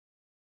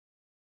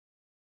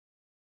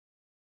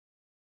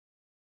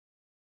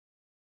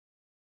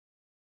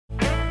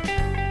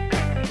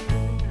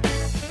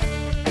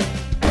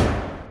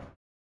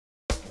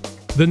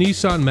The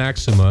Nissan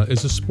Maxima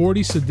is a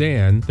sporty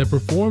sedan that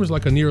performs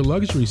like a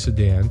near-luxury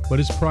sedan but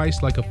is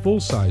priced like a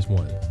full-size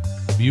one.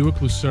 The Buick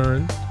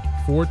Lucerne,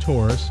 Ford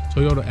Taurus,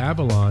 Toyota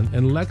Avalon,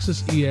 and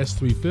Lexus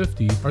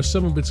ES350 are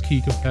some of its key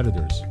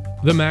competitors.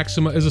 The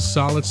Maxima is a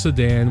solid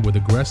sedan with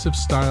aggressive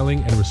styling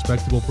and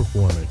respectable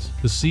performance.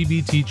 The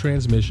CVT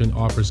transmission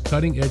offers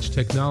cutting-edge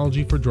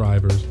technology for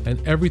drivers,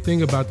 and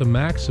everything about the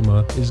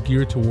Maxima is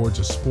geared towards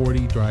a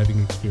sporty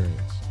driving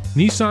experience.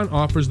 Nissan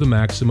offers the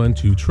Maxima in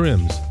two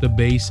trims, the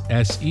base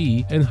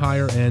SE and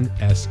higher-end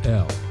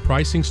SL.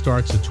 Pricing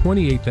starts at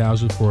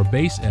 $28,000 for a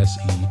base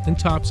SE and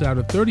tops out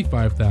at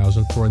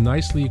 $35,000 for a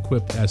nicely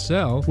equipped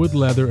SL with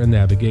leather and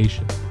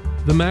navigation.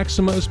 The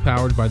Maxima is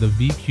powered by the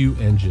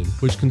VQ engine,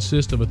 which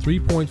consists of a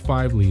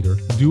 3.5-liter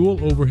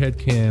dual overhead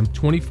cam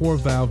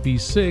 24-valve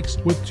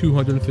V6 with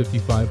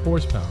 255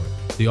 horsepower.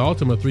 The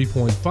Altima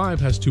 3.5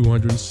 has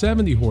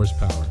 270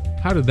 horsepower.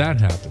 How did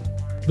that happen?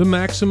 The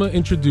Maxima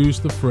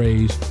introduced the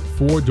phrase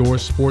four-door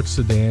sports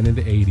sedan in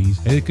the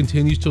 80s, and it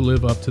continues to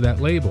live up to that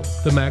label.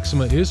 The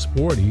Maxima is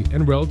sporty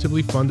and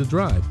relatively fun to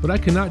drive, but I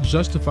cannot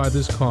justify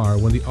this car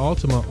when the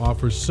Altima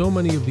offers so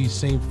many of these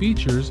same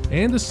features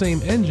and the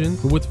same engine,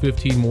 but with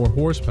 15 more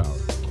horsepower.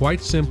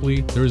 Quite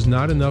simply, there is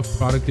not enough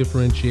product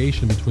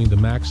differentiation between the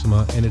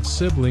Maxima and its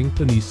sibling,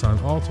 the Nissan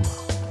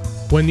Altima.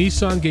 When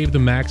Nissan gave the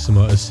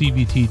Maxima a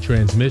CVT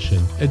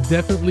transmission, it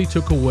definitely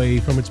took away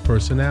from its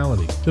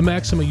personality. The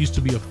Maxima used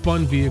to be a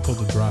fun vehicle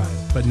to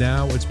drive, but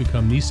now it's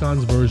become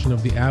Nissan's version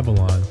of the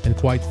Avalon, and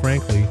quite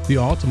frankly, the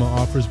Altima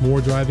offers more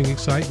driving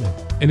excitement.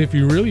 And if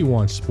you really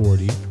want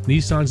sporty,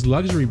 Nissan's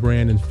luxury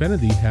brand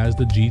Infiniti has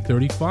the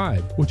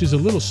G35, which is a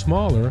little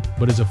smaller,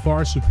 but is a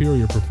far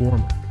superior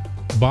performer.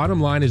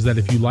 Bottom line is that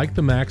if you like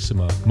the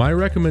Maxima, my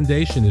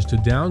recommendation is to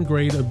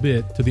downgrade a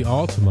bit to the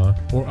Altima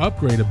or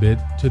upgrade a bit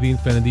to the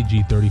Infiniti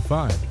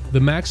G35. The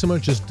Maxima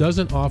just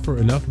doesn't offer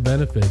enough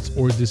benefits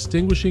or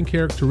distinguishing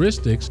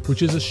characteristics,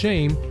 which is a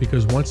shame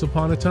because once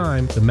upon a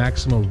time, the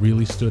Maxima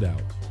really stood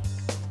out.